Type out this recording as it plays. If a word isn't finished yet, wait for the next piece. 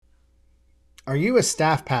Are you a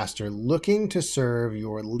staff pastor looking to serve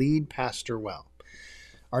your lead pastor well?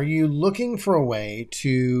 Are you looking for a way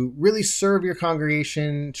to really serve your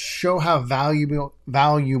congregation, show how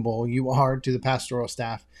valuable you are to the pastoral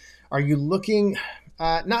staff? Are you looking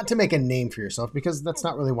not to make a name for yourself, because that's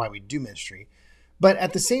not really why we do ministry, but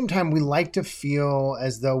at the same time, we like to feel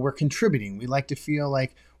as though we're contributing. We like to feel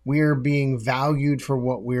like we're being valued for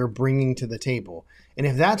what we're bringing to the table. And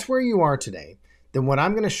if that's where you are today, then what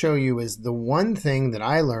I'm going to show you is the one thing that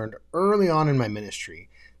I learned early on in my ministry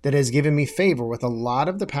that has given me favor with a lot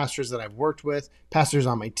of the pastors that I've worked with, pastors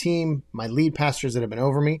on my team, my lead pastors that have been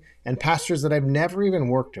over me, and pastors that I've never even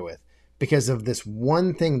worked with, because of this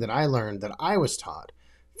one thing that I learned that I was taught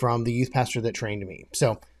from the youth pastor that trained me.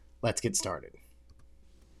 So let's get started.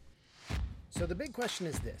 So the big question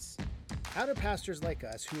is this: how do pastors like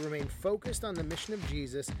us, who remain focused on the mission of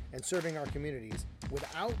Jesus and serving our communities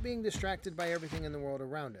without being distracted by everything in the world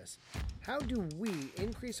around us, how do we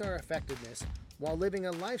increase our effectiveness while living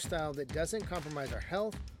a lifestyle that doesn't compromise our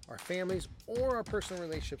health, our families, or our personal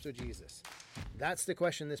relationships with Jesus? That's the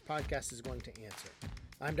question this podcast is going to answer.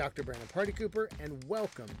 I'm Dr. Brandon Partycooper, and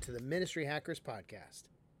welcome to the Ministry Hackers Podcast.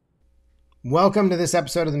 Welcome to this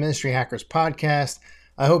episode of the Ministry Hackers Podcast.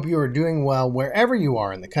 I hope you are doing well wherever you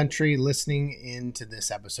are in the country listening into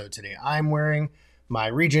this episode today. I'm wearing my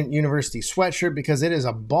Regent University sweatshirt because it is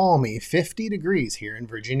a balmy 50 degrees here in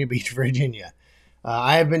Virginia Beach, Virginia.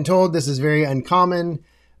 I have been told this is very uncommon,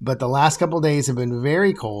 but the last couple of days have been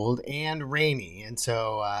very cold and rainy. And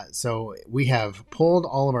so we have pulled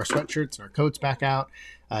all of our sweatshirts and our coats back out.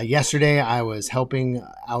 Yesterday, I was helping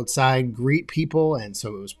outside greet people, and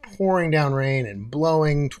so it was pouring down rain and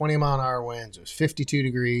blowing 20-mile-an-hour winds. It was 52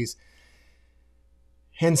 degrees.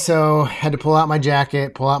 And so I had to pull out my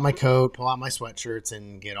jacket, pull out my coat, pull out my sweatshirts,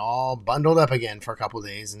 and get all bundled up again for a couple of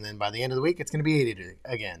days. And then by the end of the week, it's going to be 80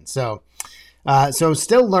 again. So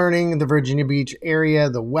still learning the Virginia Beach area,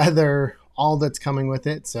 the weather, all that's coming with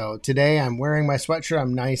it. So today I'm wearing my sweatshirt.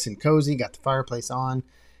 I'm nice and cozy, got the fireplace on,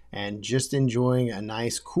 and just enjoying a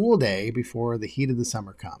nice cool day before the heat of the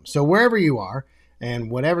summer comes. So wherever you are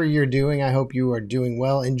and whatever you're doing, I hope you are doing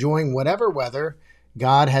well, enjoying whatever weather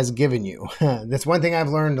God has given you. That's one thing I've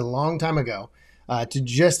learned a long time ago, to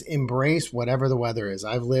just embrace whatever the weather is.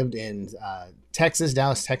 I've lived in Texas,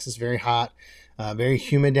 Dallas, Texas, very hot, very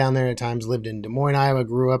humid down there at times. Lived in Des Moines, Iowa,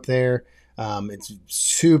 grew up there. It's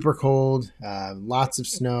super cold, lots of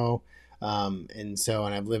snow. And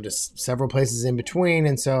I've lived several places in between.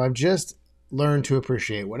 And so I've just learned to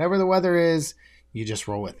appreciate whatever the weather is, you just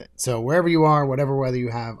roll with it. So wherever you are, whatever weather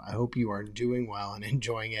you have, I hope you are doing well and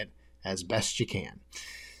enjoying it as best you can.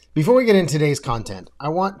 Before we get into today's content, I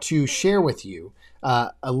want to share with you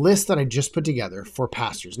a list that I just put together for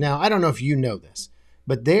pastors. Now, I don't know if you know this,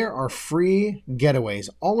 but there are free getaways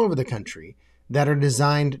all over the country that are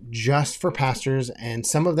designed just for pastors, and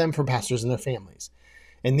some of them for pastors and their families.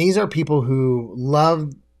 And these are people who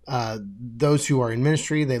love those who are in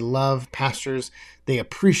ministry. They love pastors. They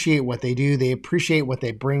appreciate what they do. They appreciate what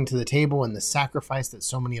they bring to the table and the sacrifice that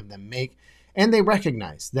so many of them make. And they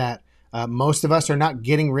recognize that most of us are not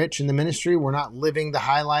getting rich in the ministry. We're not living the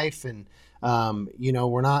high life, and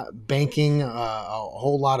we're not banking a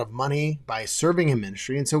whole lot of money by serving in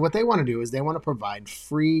ministry. And so what they want to do is they want to provide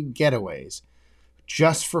free getaways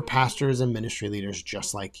just for pastors and ministry leaders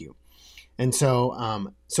just like you. And so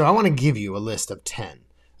I want to give you a list of 10.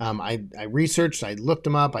 I researched, I looked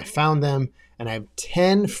them up, I found them, and I have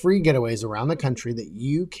 10 free getaways around the country that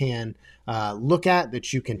you can look at,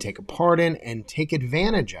 that you can take a part in and take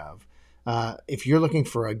advantage of. If you're looking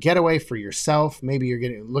for a getaway for yourself, maybe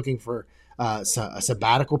you're looking for a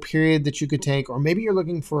sabbatical period that you could take, or maybe you're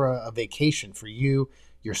looking for a vacation for you,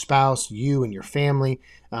 your spouse, you and your family,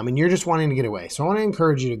 and you're just wanting to get away. So I want to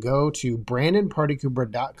encourage you to go to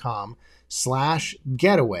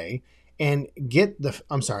brandonpartycooper.com/getaway and get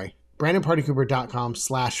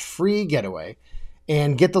brandonpartycooper.com/free getaway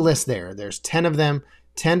and get the list there. There's 10 of them,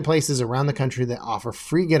 10 places around the country that offer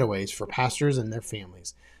free getaways for pastors and their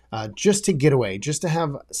families, just to get away, just to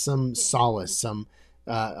have some solace,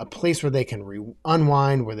 a place where they can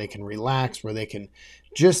unwind, where they can relax, where they can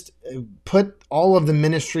just put all of the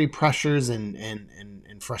ministry pressures and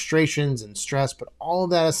frustrations and stress, put all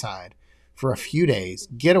of that aside for a few days,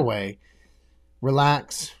 get away,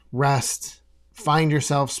 relax, rest, find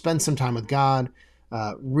yourself, spend some time with God,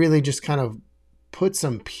 really just kind of put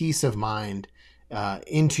some peace of mind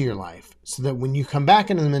into your life, so that when you come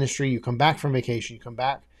back into the ministry, you come back from vacation, you come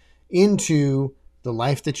back into the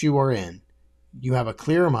life that you are in, you have a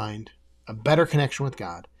clearer mind, a better connection with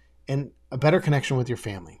God, and a better connection with your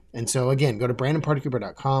family. And so again, go to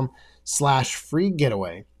brandonpartycooper.com/free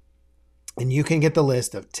getaway and you can get the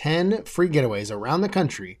list of 10 free getaways around the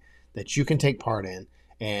country that you can take part in,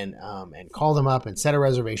 and call them up and set a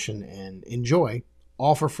reservation and enjoy,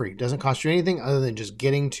 all for free. It doesn't cost you anything other than just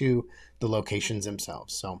getting to the locations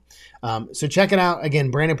themselves. So check it out.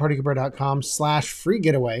 Again, BrandonPartyCooper.com/free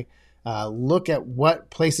getaway. Look at what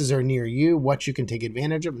places are near you, what you can take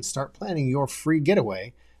advantage of, and start planning your free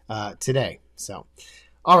getaway today. So,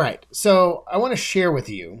 all right. So I want to share with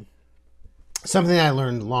you something I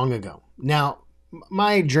learned long ago. Now,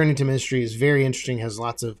 my journey to ministry is very interesting, has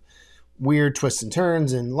lots of weird twists and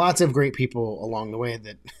turns and lots of great people along the way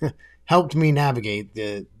that helped me navigate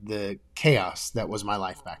the chaos that was my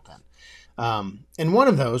life back then. And one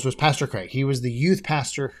of those was Pastor Craig. He was the youth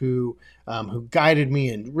pastor who guided me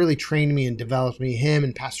and really trained me and developed me. Him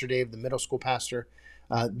and Pastor Dave, the middle school pastor,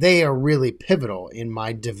 they are really pivotal in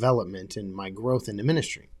my development and my growth into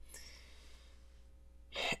ministry.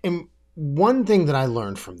 And one thing that I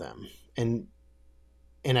learned from them,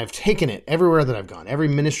 and I've taken it everywhere that I've gone, every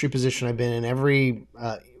ministry position I've been in, every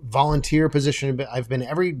volunteer position I've been,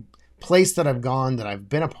 every place that I've gone that I've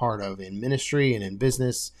been a part of in ministry and in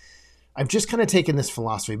business, I've just kind of taken this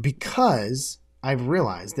philosophy because I've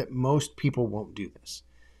realized that most people won't do this.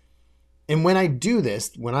 And when I do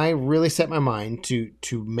this, when I really set my mind to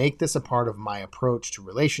make this a part of my approach to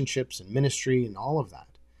relationships and ministry and all of that,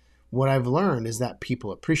 what I've learned is that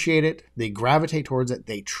people appreciate it, they gravitate towards it,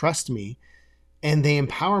 they trust me, and they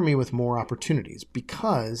empower me with more opportunities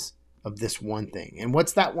because of this one thing. And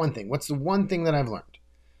what's that one thing? What's the one thing that I've learned?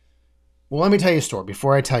 Well, let me tell you a story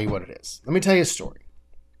before I tell you what it is. Let me tell you a story.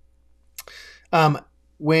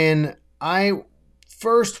 When I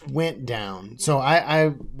first went down, so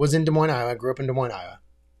I was in Des Moines, Iowa. I grew up in Des Moines, Iowa.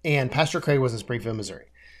 And Pastor Craig was in Springfield, Missouri.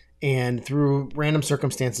 And through random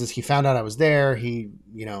circumstances, he found out I was there. He,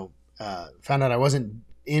 found out I wasn't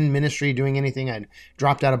in ministry doing anything. I'd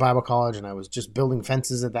dropped out of Bible college and I was just building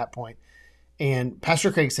fences at that point. And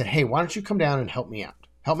Pastor Craig said, "Hey, why don't you come down and help me out?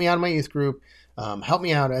 Help me out in my youth group. Help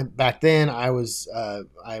me out." Back then, I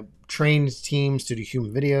trained teams to do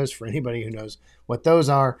human videos. For anybody who knows what those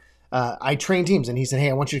are, I trained teams. And he said, "Hey,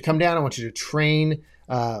 I want you to come down. I want you to train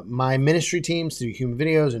my ministry teams to do human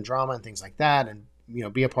videos and drama and things like that, and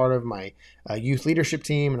be a part of my youth leadership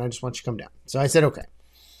team. And I just want you to come down." So I said, "Okay."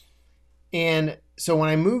 And so when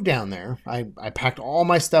I moved down there, I packed all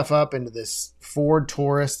my stuff up into this Ford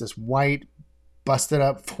Taurus, this white, busted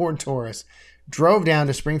up Ford Taurus, drove down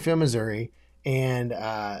to Springfield, Missouri, and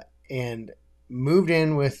moved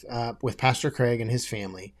in with Pastor Craig and his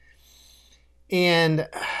family. And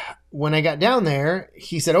when I got down there,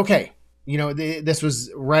 he said, "Okay, this was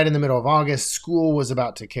right in the middle of August. School was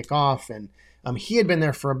about to kick off, and he had been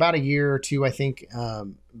there for about a year or two, I think.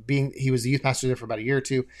 He was the youth pastor there for about a year or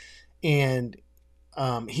two, and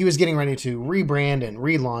he was getting ready to rebrand and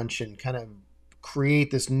relaunch and kind of create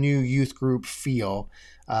this new youth group feel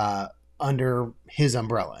under his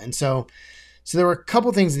umbrella. And so there were a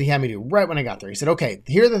couple things that he had me do right when I got there. He said, "Okay,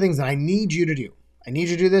 here are the things that I need you to do. I need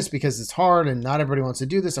you to do this because it's hard and not everybody wants to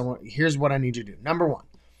do this. Here's what I need you to do. Number one,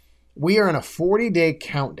 we are in a 40-day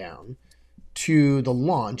countdown to the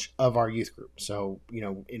launch of our youth group. So,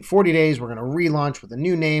 in 40 days, we're going to relaunch with a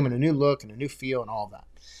new name and a new look and a new feel and all of that.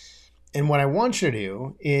 And what I want you to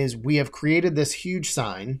do is we have created this huge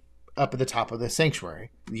sign up at the top of the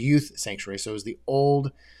sanctuary, the youth sanctuary. So it was the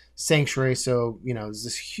old sanctuary. So, it was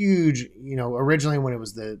this huge, originally when it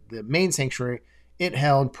was the main sanctuary, it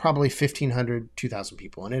held probably 1,500, 2,000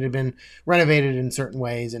 people. And it had been renovated in certain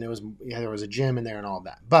ways. And there was a gym in there and all of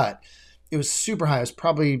that. But it was super high. It was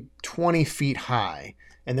probably 20 feet high.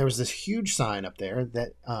 And there was this huge sign up there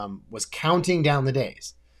that was counting down the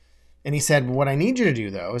days. And he said, "What I need you to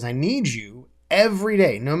do, though, is I need you every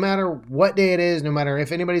day, no matter what day it is, no matter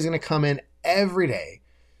if anybody's going to come in, every day,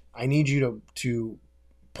 I need you to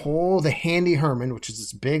pull the Handy Herman, which is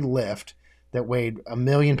this big lift that weighed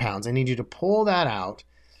 1,000,000 pounds. I need you to pull that out,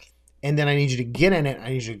 and then I need you to get in it. I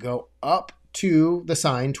need you to go up to the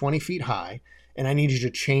sign 20 feet high, and I need you to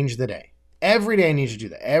change the day. Every day I need you to do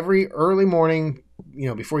that. Every early morning,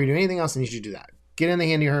 before you do anything else, I need you to do that. Get in the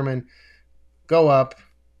Handy Herman, go up,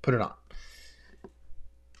 put it on."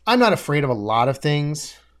 I'm not afraid of a lot of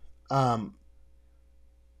things. I'm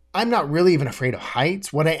not really even afraid of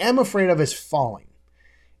heights. What I am afraid of is falling.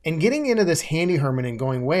 And getting into this Handy Herman and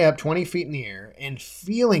going way up 20 feet in the air and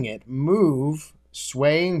feeling it move,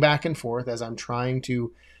 swaying back and forth as I'm trying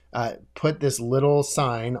to put this little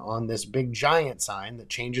sign on this big giant sign that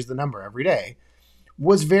changes the number every day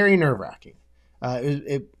was very nerve-wracking.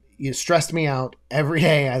 It stressed me out every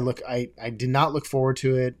day. I did not look forward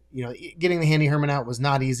to it. Getting the Handy Herman out was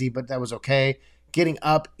not easy, but that was okay. Getting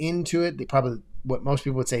up into it, probably what most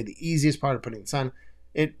people would say the easiest part of putting in the sun,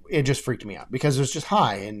 it just freaked me out because it was just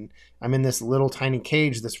high and I'm in this little tiny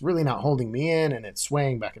cage that's really not holding me in, and it's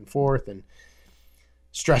swaying back and forth and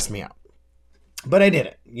stressed me out. But I did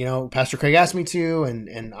it. Pastor Craig asked me to,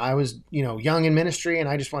 and I was, young in ministry, and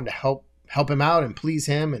I just wanted to help him out and please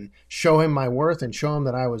him and show him my worth and show him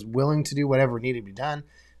that I was willing to do whatever needed to be done.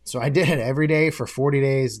 So I did it every day for 40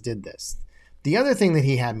 days, did this. The other thing that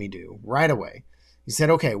he had me do right away, he said,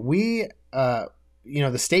 okay,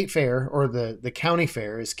 the state fair or the county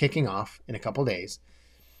fair is kicking off in a couple days.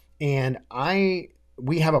 And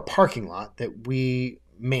we have a parking lot that we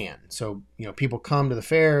man. So, people come to the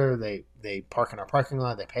fair, they park in our parking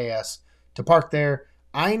lot, they pay us to park there.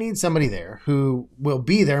 I need somebody there who will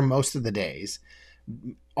be there most of the days,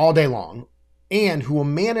 all day long, and who will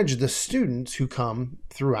manage the students who come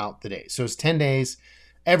throughout the day. So it's 10 days,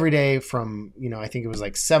 every day from, I think it was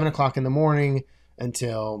like 7 o'clock in the morning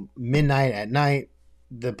until midnight at night.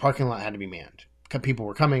 The parking lot had to be manned. People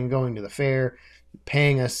were coming and going to the fair,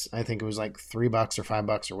 paying us, I think it was like $3 or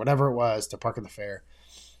 $5 or whatever it was to park at the fair,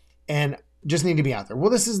 and just need to be out there.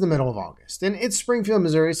 Well, this is the middle of August, and it's Springfield,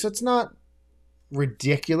 Missouri, so it's not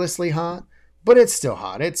ridiculously hot, but it's still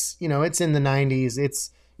hot. It's, it's in the 90s.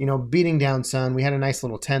 It's, beating down sun. We had a nice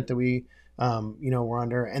little tent that we, were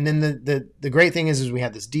under. And then the great thing is we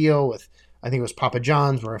had this deal with, I think it was Papa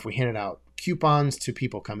John's, where if we handed out coupons to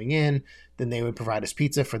people coming in, then they would provide us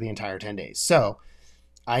pizza for the entire 10 days. So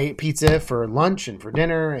I ate pizza for lunch and for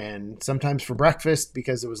dinner and sometimes for breakfast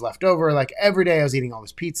because it was left over. Like every day I was eating all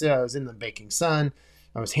this pizza. I was in the baking sun.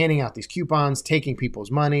 I was handing out these coupons, taking people's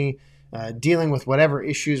money, dealing with whatever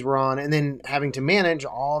issues were on, and then having to manage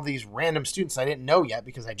all of these random students I didn't know yet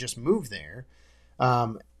because I just moved there.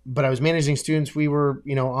 But I was managing students. We were,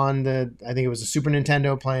 on I think it was a Super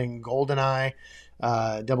Nintendo playing GoldenEye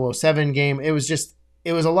 007 game. It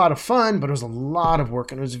was a lot of fun, but it was a lot of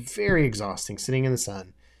work, and it was very exhausting sitting in the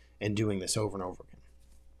sun and doing this over and over again.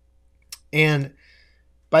 And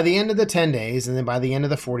by the end of the 10 days, and then by the end of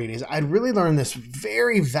the 40 days, I'd really learned this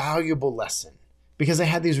very valuable lesson because I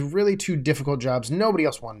had these really two difficult jobs. Nobody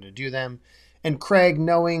else wanted to do them. And Craig,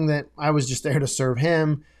 knowing that I was just there to serve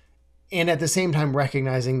him, and at the same time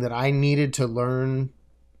recognizing that I needed to learn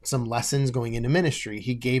some lessons going into ministry,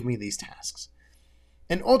 he gave me these tasks.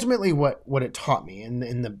 And ultimately what it taught me,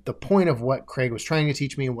 and the point of what Craig was trying to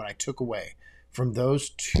teach me and what I took away from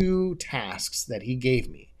those two tasks that he gave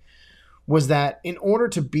me, was that in order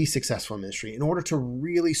to be successful in ministry, in order to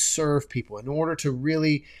really serve people, in order to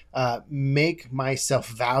really make myself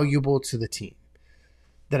valuable to the team,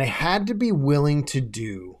 that I had to be willing to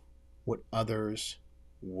do what others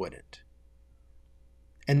wouldn't.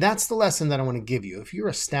 And that's the lesson that I want to give you. If you're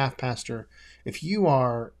a staff pastor, if you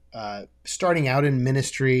are starting out in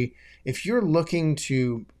ministry, if you're looking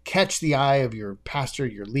to catch the eye of your pastor,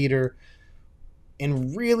 your leader,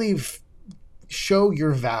 and really show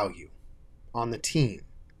your value on the team,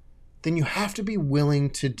 then you have to be willing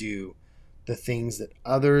to do the things that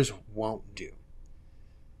others won't do.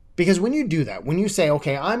 Because when you do that, when you say,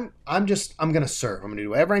 okay, I'm going to serve, I'm going to do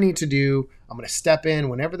whatever I need to do, I'm going to step in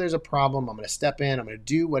whenever there's a problem, I'm going to step in, I'm going to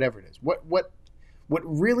do whatever it is. What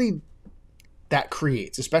really that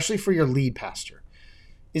creates, especially for your lead pastor,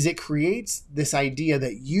 is it creates this idea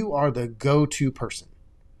that you are the go-to person.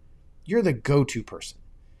 You're the go-to person.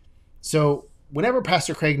 So whenever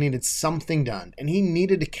Pastor Craig needed something done and he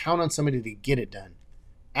needed to count on somebody to get it done,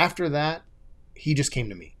 after that, he just came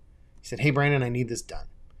to me. He said, hey, Brandon, I need this done.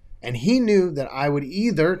 And he knew that I would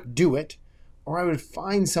either do it or I would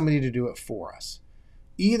find somebody to do it for us.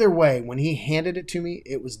 Either way, when he handed it to me,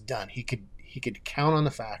 it was done. He could count on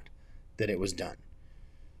the fact that it was done.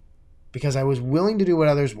 Because I was willing to do what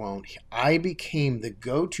others won't, I became the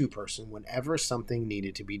go-to person whenever something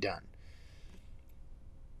needed to be done.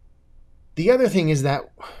 The other thing is that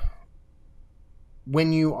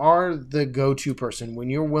when you are the go-to person,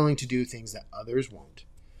 when you're willing to do things that others won't,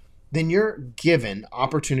 then you're given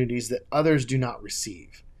opportunities that others do not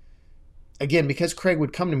receive. Again, because Craig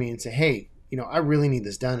would come to me and say, hey, I really need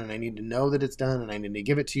this done, and I need to know that it's done, and I need to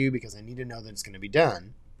give it to you because I need to know that it's going to be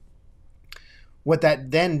done. What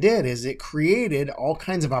that then did is it created all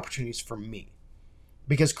kinds of opportunities for me.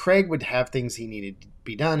 Because Craig would have things he needed to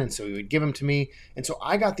be done, and so he would give them to me. And so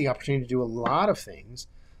I got the opportunity to do a lot of things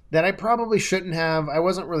that I probably shouldn't have. I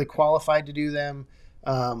wasn't really qualified to do them.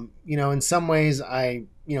 In some ways I,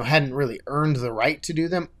 hadn't really earned the right to do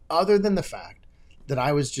them, other than the fact that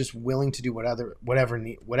I was just willing to do whatever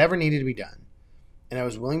needed to be done. And I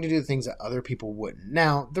was willing to do the things that other people wouldn't.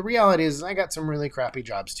 Now, the reality is I got some really crappy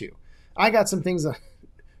jobs too. I got some things that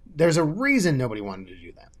there's a reason nobody wanted to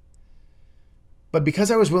do that. But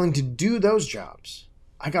because I was willing to do those jobs,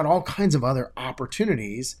 I got all kinds of other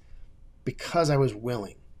opportunities because I was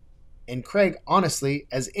willing. And Craig, honestly,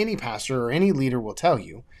 as any pastor or any leader will tell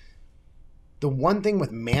you, the one thing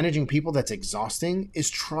with managing people that's exhausting is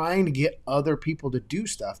trying to get other people to do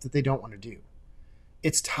stuff that they don't want to do.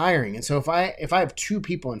 It's tiring. And so if I have two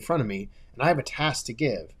people in front of me and I have a task to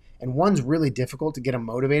give, and one's really difficult to get them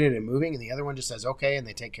motivated and moving, and the other one just says, okay, and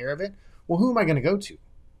they take care of it, well, who am I going to go to?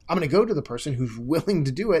 I'm going to go to the person who's willing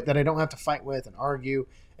to do it, that I don't have to fight with and argue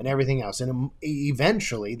and everything else. And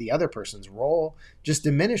eventually the other person's role just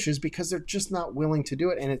diminishes because they're just not willing to do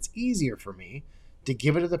it. And it's easier for me to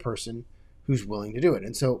give it to the person who's willing to do it.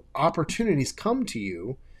 And so opportunities come to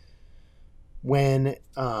you when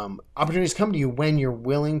you're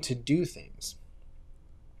willing to do things.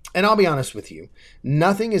 And I'll be honest with you,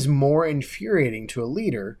 nothing is more infuriating to a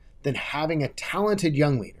leader than having a talented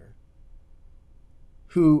young leader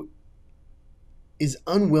who is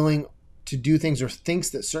unwilling to do things or thinks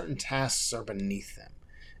that certain tasks are beneath them.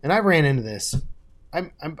 And I ran into this.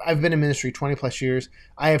 I've been in ministry 20 plus years.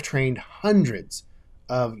 I have trained hundreds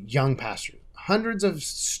of young pastors, hundreds of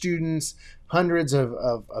students, hundreds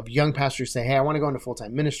of young pastors say, hey, I want to go into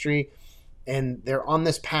full-time ministry. And they're on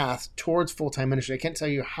this path towards full-time ministry. I can't tell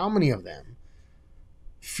you how many of them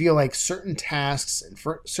feel like certain tasks and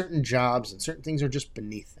for certain jobs and certain things are just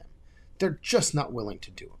beneath them. They're just not willing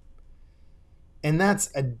to do them. And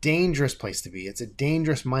that's a dangerous place to be. It's a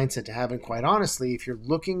dangerous mindset to have. And quite honestly, if you're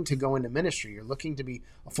looking to go into ministry, you're looking to be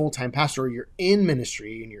a full-time pastor, or you're in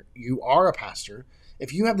ministry and you are a pastor,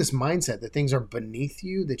 if you have this mindset that things are beneath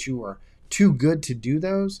you, that you are too good to do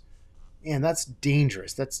those, man, that's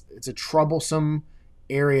dangerous. It's a troublesome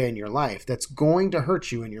area in your life that's going to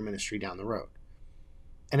hurt you in your ministry down the road.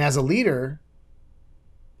 And as a leader,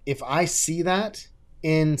 if I see that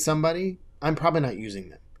in somebody, I'm probably not using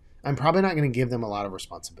them. I'm probably not going to give them a lot of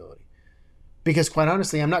responsibility, because quite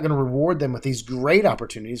honestly, I'm not going to reward them with these great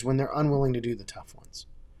opportunities when they're unwilling to do the tough ones.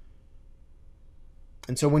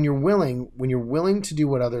 And so when you're willing to do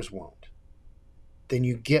what others won't, then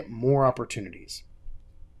you get more opportunities.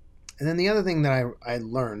 And then the other thing that I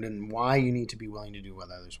learned, and why you need to be willing to do what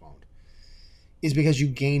others won't, is because you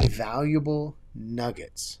gain valuable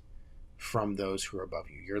nuggets from those who are above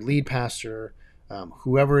you. Your lead pastor,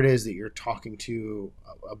 whoever it is that you're talking to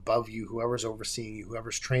above you, whoever's overseeing you,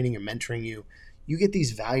 whoever's training and mentoring you, you get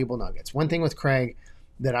these valuable nuggets. One thing with Craig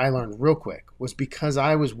that I learned real quick was, because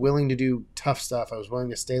I was willing to do tough stuff, I was willing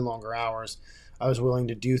to stay longer hours, I was willing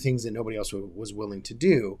to do things that nobody else was willing to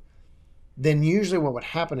do, then usually what would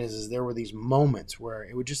happen is there were these moments where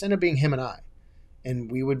it would just end up being him and I.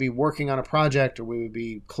 And we would be working on a project, or we would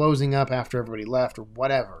be closing up after everybody left, or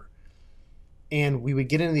whatever. And we would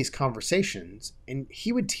get into these conversations, and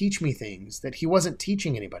he would teach me things that he wasn't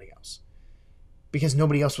teaching anybody else, because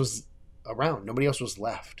nobody else was around. Nobody else was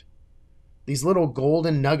left. These little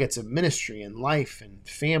golden nuggets of ministry and life and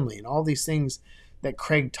family and all these things that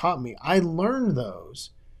Craig taught me, I learned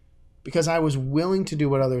those because I was willing to do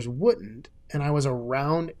what others wouldn't, and I was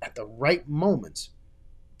around at the right moments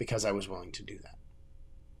because I was willing to do that.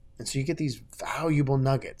 And so you get these valuable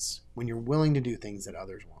nuggets when you're willing to do things that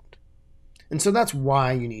others won't. And so that's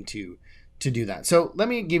why you need to do that. So let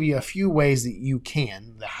me give you a few ways that you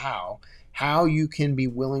can, the how you can be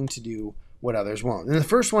willing to do what others won't. And the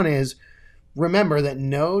first one is, remember that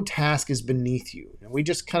no task is beneath you. And we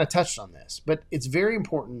just kind of touched on this, but it's very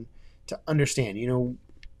important to understand,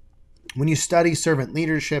 when you study servant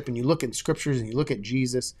leadership and you look at scriptures and you look at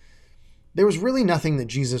Jesus, there was really nothing that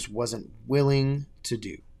Jesus wasn't willing to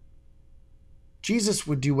do. Jesus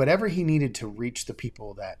would do whatever he needed to reach the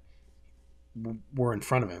people that were in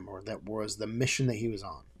front of him, or that was the mission that he was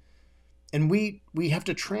on. And we have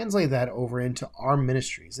to translate that over into our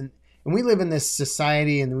ministries. And we live in this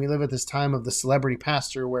society, and we live at this time of the celebrity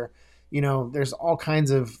pastor where, there's all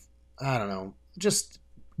kinds of, just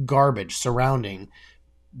garbage surrounding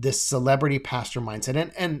this celebrity pastor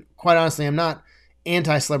mindset. And quite honestly, I'm not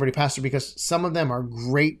anti-celebrity pastor, because some of them are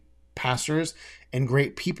great pastors and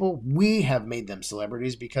great people. We have made them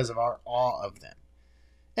celebrities because of our awe of them.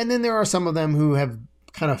 And then there are some of them who have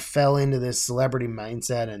kind of fell into this celebrity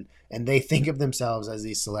mindset, and they think of themselves as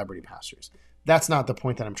these celebrity pastors. That's not the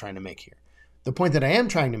point that I'm trying to make here. The point that I am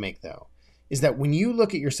trying to make, though, is that when you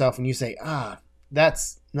look at yourself and you say,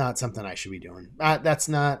 that's not something I should be doing. That's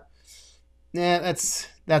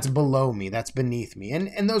below me. That's beneath me.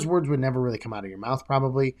 And those words would never really come out of your mouth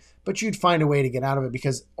probably, but you'd find a way to get out of it,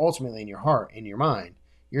 because ultimately in your heart, in your mind,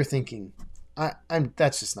 you're thinking,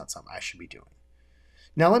 that's just not something I should be doing.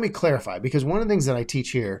 Now, let me clarify, because one of the things that I teach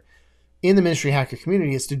here in the Ministry Hacker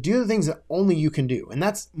community is to do the things that only you can do. And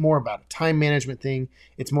that's more about a time management thing.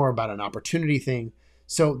 It's more about an opportunity thing.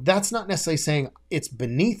 So that's not necessarily saying it's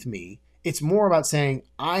beneath me. It's more about saying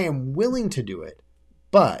I am willing to do it,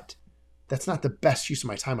 but that's not the best use of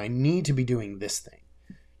my time. I need to be doing this thing.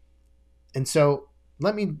 And so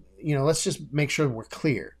let's just make sure we're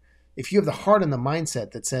clear. If you have the heart and the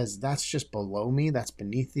mindset that says that's just below me, that's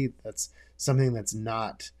beneath me, that's something that's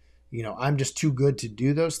not, I'm just too good to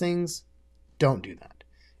do those things, don't do that.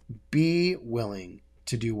 Be willing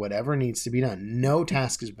to do whatever needs to be done. No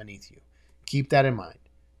task is beneath you. Keep that in mind.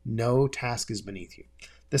 No task is beneath you.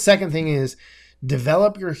 The second thing is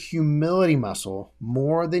develop your humility muscle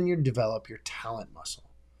more than you develop your talent muscle.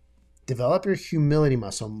 Develop your humility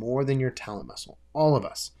muscle more than your talent muscle. All of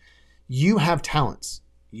us. You have talents.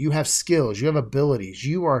 You have skills. You have abilities.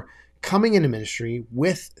 You are coming into ministry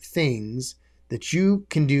with things that you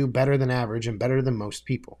can do better than average and better than most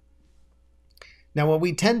people. Now, what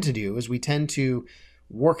we tend to do is we tend to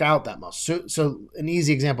work out that muscle. So an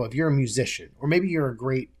easy example, if you're a musician or maybe you're a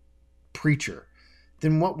great preacher,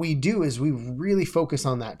 then what we do is we really focus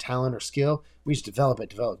on that talent or skill. We just develop it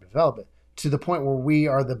to the point where we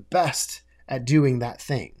are the best at doing that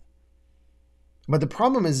thing. But the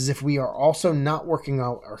problem is if we are also not working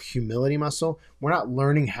out our humility muscle, we're not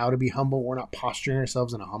learning how to be humble, we're not posturing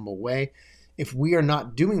ourselves in a humble way. If we are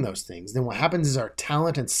not doing those things, then what happens is our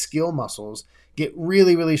talent and skill muscles get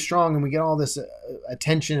really, really strong and we get all this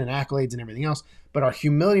attention and accolades and everything else, but our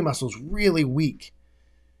humility muscle is really weak.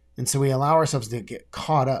 And so we allow ourselves to get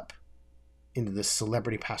caught up into this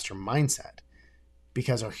celebrity pastor mindset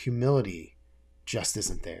because our humility just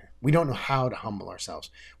isn't there. We don't know how to humble ourselves.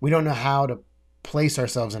 We don't know how to place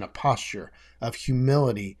ourselves in a posture of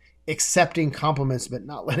humility, accepting compliments, but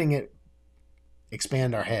not letting it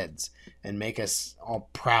expand our heads and make us all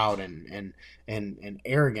proud and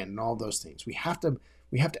arrogant and all those things. We have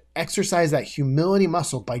to exercise that humility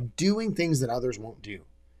muscle by doing things that others won't do.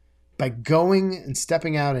 By going and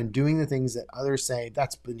stepping out and doing the things that others say,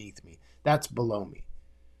 that's beneath me, that's below me.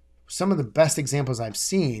 Some of the best examples I've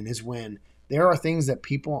seen is when there are things that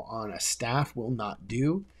people on a staff will not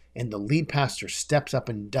do, and the lead pastor steps up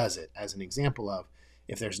and does it as an example of,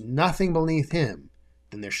 if there's nothing beneath him,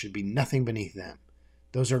 then there should be nothing beneath them.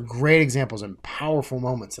 Those are great examples and powerful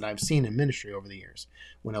moments that I've seen in ministry over the years,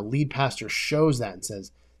 when a lead pastor shows that and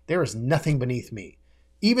says, there is nothing beneath me.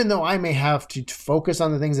 Even though I may have to focus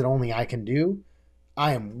on the things that only I can do,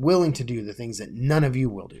 I am willing to do the things that none of you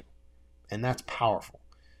will do. And that's powerful.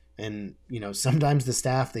 And, sometimes the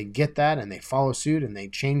staff, they get that and they follow suit and they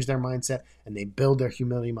change their mindset and they build their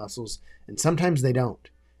humility muscles. And sometimes they don't.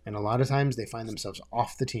 And a lot of times they find themselves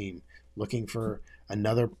off the team looking for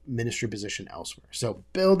another ministry position elsewhere. So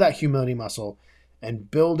build that humility muscle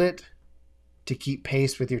and build it to keep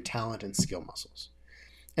pace with your talent and skill muscles.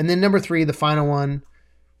 And then number 3, the final one,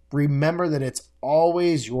 remember that it's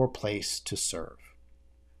always your place to serve.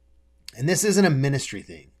 And this isn't a ministry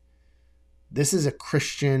thing. This is a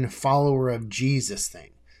Christian follower of Jesus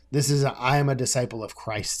thing. This is I am a disciple of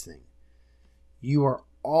Christ thing. You are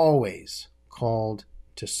always called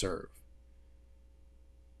to serve.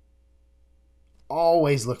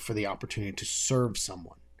 Always look for the opportunity to serve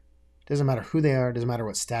someone. Doesn't matter who they are, doesn't matter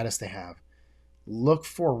what status they have. Look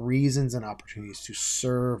for reasons and opportunities to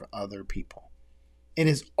serve other people. It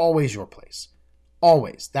is always your place.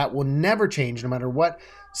 Always. That will never change no matter what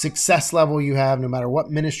success level you have, no matter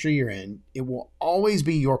what ministry you're in. It will always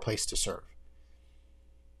be your place to serve.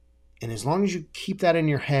 And as long as you keep that in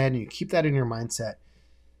your head and you keep that in your mindset,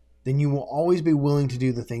 then you will always be willing to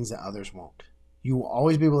do the things that others won't. You will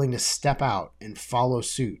always be willing to step out and follow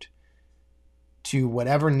suit to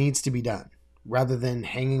whatever needs to be done, rather than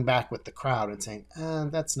hanging back with the crowd and saying,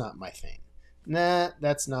 that's not my thing. Nah,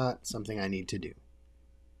 that's not something I need to do.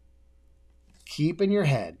 Keep in your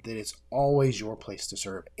head that it's always your place to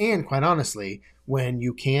serve. And quite honestly, when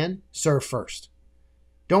you can, serve first.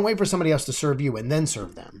 Don't wait for somebody else to serve you and then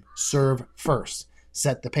serve them. Serve first.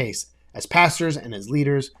 Set the pace. As pastors and as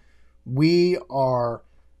leaders, we are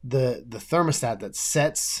the thermostat that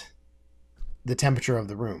sets the temperature of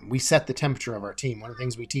the room. We set the temperature of our team. One of the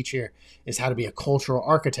things we teach here is how to be a cultural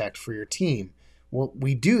architect for your team. Well,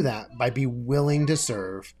 we do that by being willing to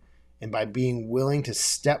serve and by being willing to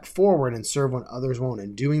step forward and serve when others won't,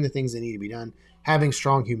 and doing the things that need to be done, having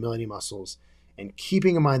strong humility muscles, and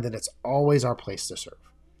keeping in mind that it's always our place to serve.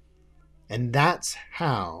 And that's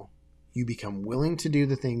how you become willing to do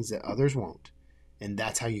the things that others won't. And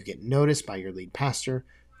that's how you get noticed by your lead pastor,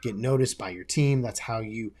 get noticed by your team. That's how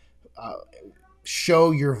you show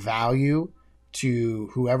your value to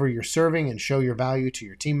whoever you're serving and show your value to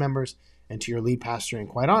your team members. and to your lead pastor. And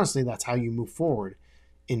quite honestly, that's how you move forward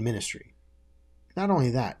in ministry. Not only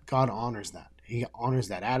that, God honors that. He honors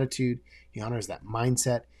that attitude. He honors that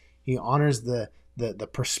mindset. He honors the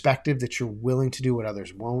perspective that you're willing to do what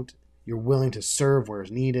others won't. You're willing to serve where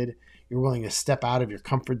is needed. You're willing to step out of your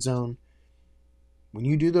comfort zone. When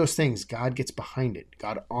you do those things, God gets behind it.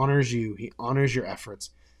 God honors you. He honors your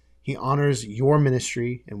efforts. He honors your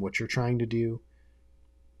ministry and what you're trying to do.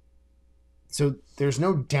 So there's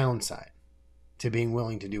no downside to being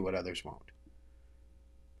willing to do what others won't.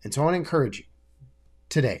 And so I want to encourage you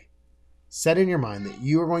today, set in your mind that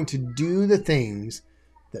you are going to do the things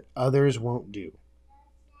that others won't do.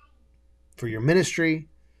 For your ministry,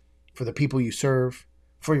 for the people you serve,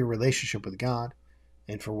 for your relationship with God,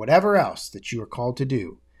 and for whatever else that you are called to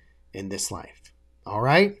do in this life. All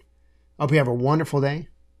right? I hope you have a wonderful day,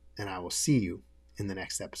 and I will see you in the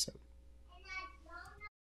next episode.